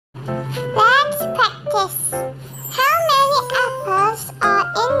Yes. How many apples are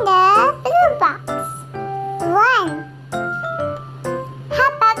in the blue box? 1. How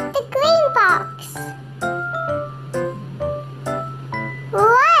about the green box?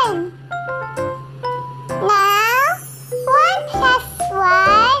 1. Now, 1 plus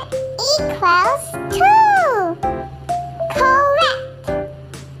 1 equals 2. Correct.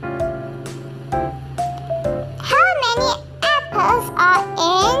 How many apples are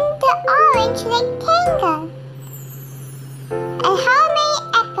in the orange rectangle? And how many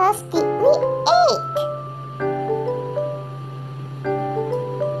apples did we eat?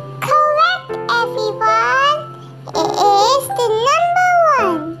 Correct, everyone. It is the number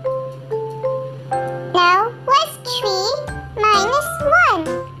 1. Now, what's 3 minus 1?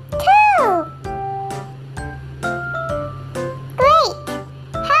 2. Great.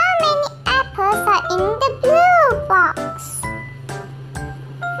 How many apples are in the blue box?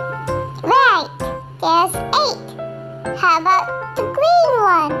 Right, there's 8. How about the green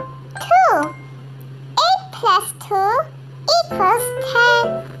one? 2. 8 plus 2 equals 10.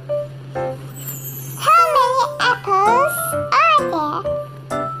 How many apples are there?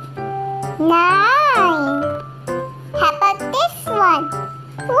 9. How about this one?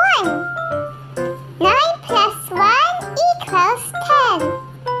 1. 9 plus 1 equals 10.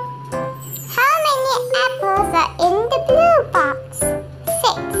 How many apples are in the blue box?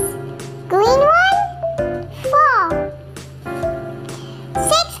 6. Green one? 4.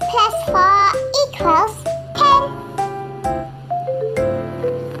 6 plus 4 equals 10.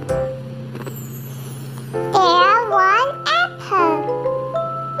 There are 1 apple.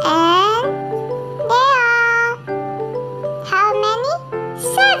 And there are how many?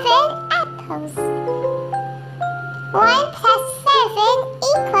 7 apples. 1 plus 7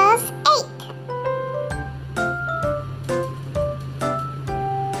 equals 8.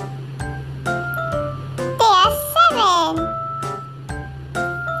 There are 7.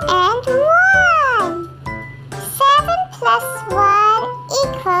 And 1. 7 plus 1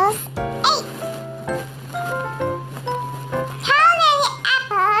 equals 8. How many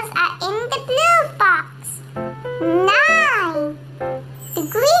apples are in the blue box? 9. The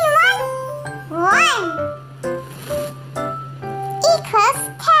green one? 1. Equals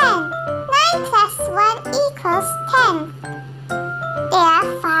 10. 9 plus 1 equals 10. There are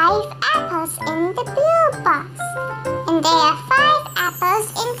 5 apples in the blue box. And there are 5 apples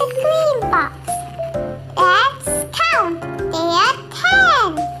in the green box. Let's count. There are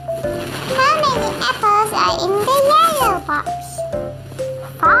 10. How many apples are in the yellow box?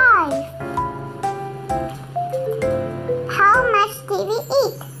 5. How much did we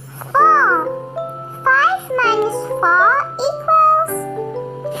eat? 4. 5 minus 4 equals?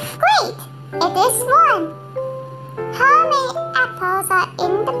 Great! It is 1. How many apples are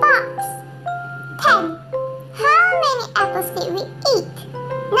in the box? 10. How many apples did we eat?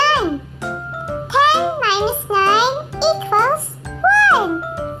 9. 10 minus 9 equals 1.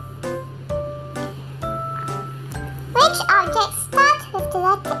 Which object starts with the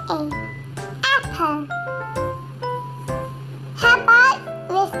letter A? Apple. How about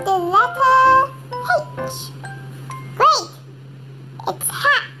with the letter H? Great! It's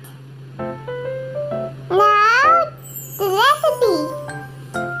hat. Now, the letter B.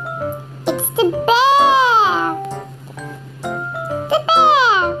 It's the bear. The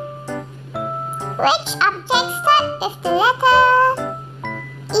bear. Which object starts with the letter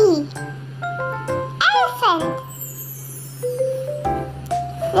E? Elephant.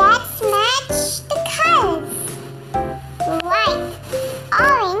 Let's match the colors. White,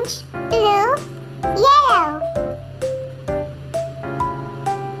 orange, blue, yellow.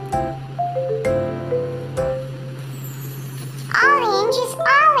 Orange is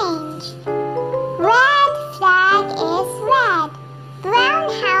orange. Red flag is red. Brown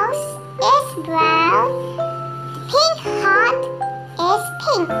house is brown. Pink heart is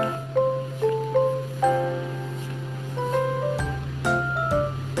pink.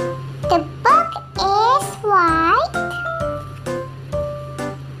 The book is white.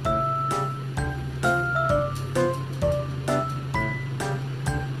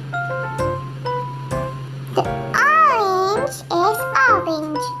 The orange is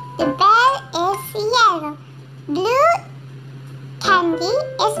orange. The bell is yellow. Blue candy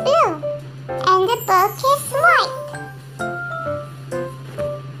is blue. And the book is white.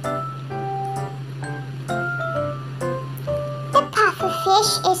 The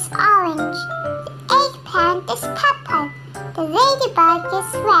pufferfish is orange. The eggplant is purple. The ladybug is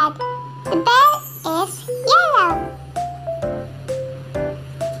red. The bell is yellow.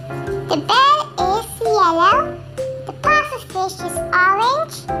 The bell is yellow. The pufferfish is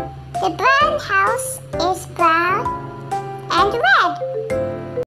orange. The brown house is brown and red.